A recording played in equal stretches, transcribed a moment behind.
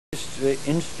The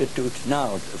institutes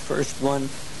now, the first one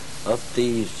of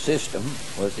the system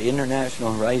was the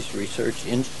International Rice Research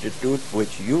Institute,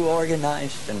 which you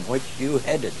organized and which you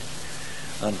headed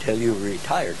until you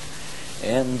retired.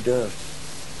 And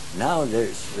now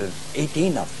there's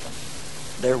 18 of them.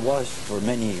 There was for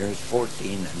many years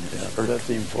 14 and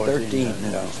 13, 14, 13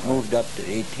 and it's moved up to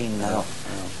 18 now.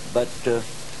 But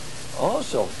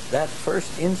also that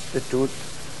first institute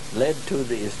led to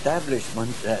the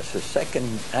establishment as a second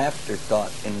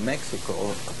afterthought in Mexico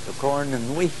of the corn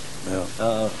and wheat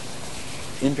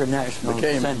international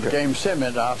center. Became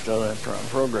CIMIT after the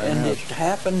program. And it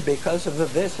happened because of a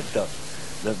visit of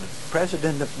the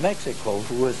president of Mexico,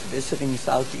 who was visiting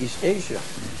Southeast Asia.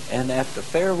 And at the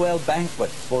farewell banquet,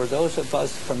 for those of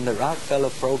us from the Rockefeller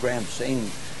program saying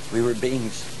we were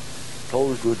being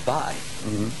told goodbye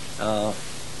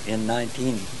in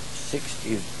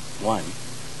 1961,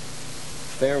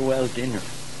 farewell dinner,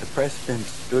 the president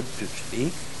stood to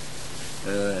speak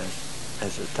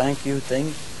as a thank you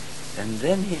thing, and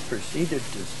then he proceeded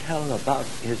to tell about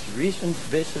his recent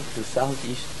visit to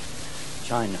Southeast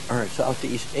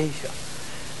Asia.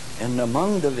 And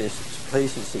among the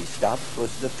places he stopped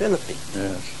was the Philippines.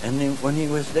 Yes. And when he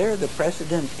was there, the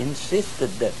president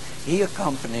insisted that he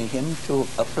accompany him to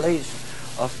a place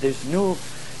of this new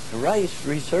Rice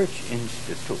Research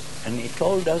Institute. And he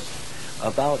told us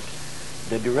about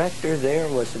the director there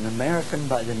was an American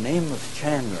by the name of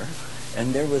Chandler,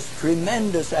 and there was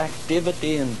tremendous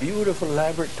activity and beautiful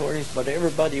laboratories, but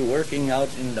everybody working out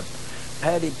in the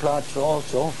paddy plots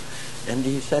also. And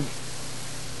he said,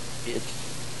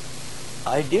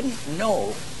 I didn't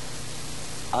know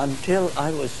until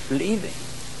I was leaving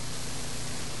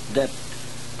that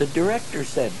the director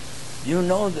said, you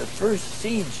know, the first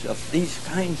seeds of these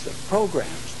kinds of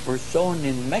programs were sown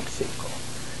in Mexico.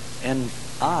 And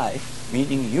I,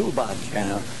 meaning you, Bob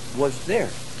Chandler, was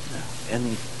there.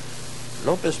 And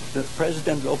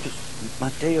President Lopez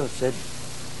Mateo said,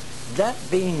 that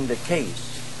being the case,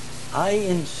 I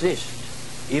insist,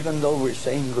 even though we're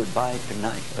saying goodbye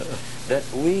tonight, that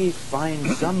we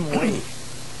find some way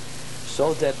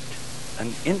so that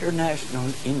an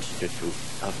international institute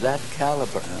of that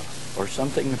caliber, or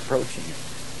something approaching it,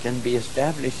 can be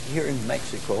established here in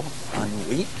Mexico on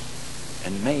wheat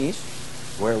and maize,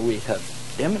 where we have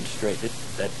demonstrated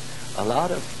that a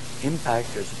lot of impact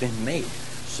has been made,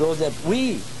 so that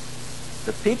we,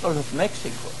 the people of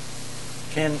Mexico,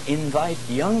 can invite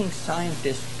young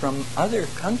scientists from other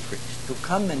countries to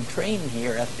come and train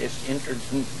here at this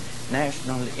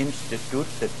international institute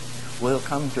that will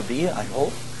come to be, I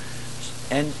hope,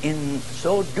 and in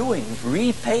so doing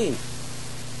repay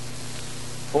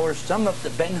for some of the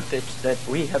benefits that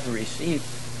we have received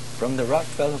from the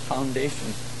Rockefeller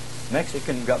Foundation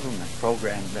Mexican government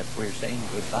program that we're saying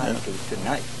goodbye to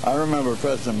tonight. I remember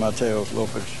President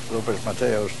Lopez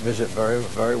Mateo's visit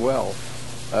very well,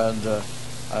 and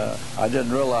I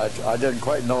didn't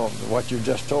quite know what you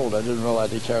just told. I didn't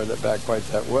realize he carried it back quite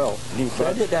that well. He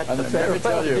said it at the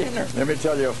farewell dinner. Let me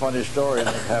tell you a funny story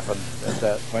that happened at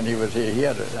that when he was here. He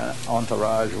had an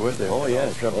entourage with him,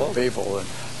 several people, and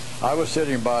I was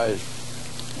sitting by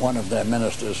one of their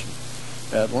ministers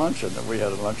at luncheon, that we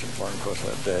had a luncheon for him, of course,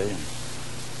 that day.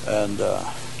 And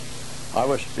I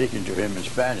was speaking to him in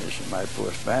Spanish, in my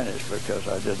poor Spanish, because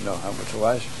I didn't know how much.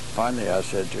 So finally I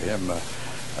said to him,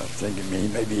 thinking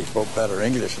maybe he spoke better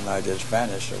English than I did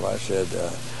Spanish, so I said,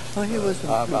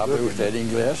 ¿habla usted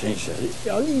inglés? He said,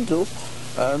 a little.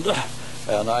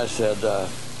 And I said,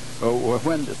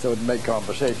 when, so to make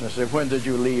conversation, I said, when did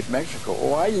you leave Mexico?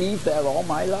 Oh, I leave there all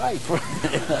my life.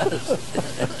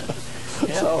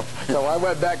 So I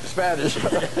went back to Spanish.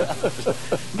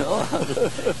 No.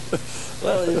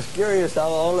 Well, it's curious how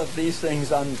all of these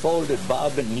things unfolded,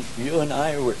 Bob, and you and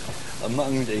I were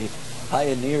among the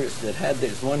pioneers that had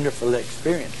this wonderful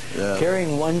experience. Yeah.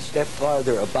 Carrying one step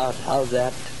farther about how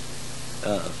that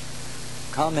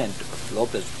comment of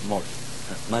Lopez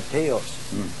Mateo's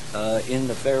in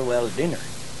the farewell dinner,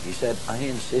 he said, I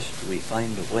insist we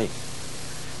find a way,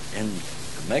 and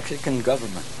the Mexican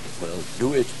government will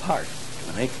do its part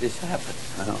to make this happen.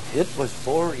 It was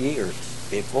 4 years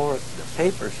before the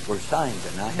papers were signed,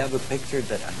 and I have a picture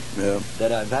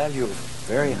that I value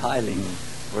very highly,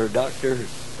 where the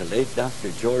late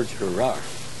Dr. George Herrar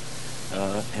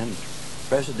and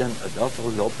President Adolfo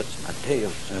Lopez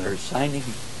Mateos are signing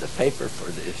the paper for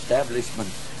the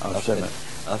establishment of CIMIT,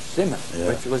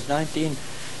 which was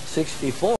 1964.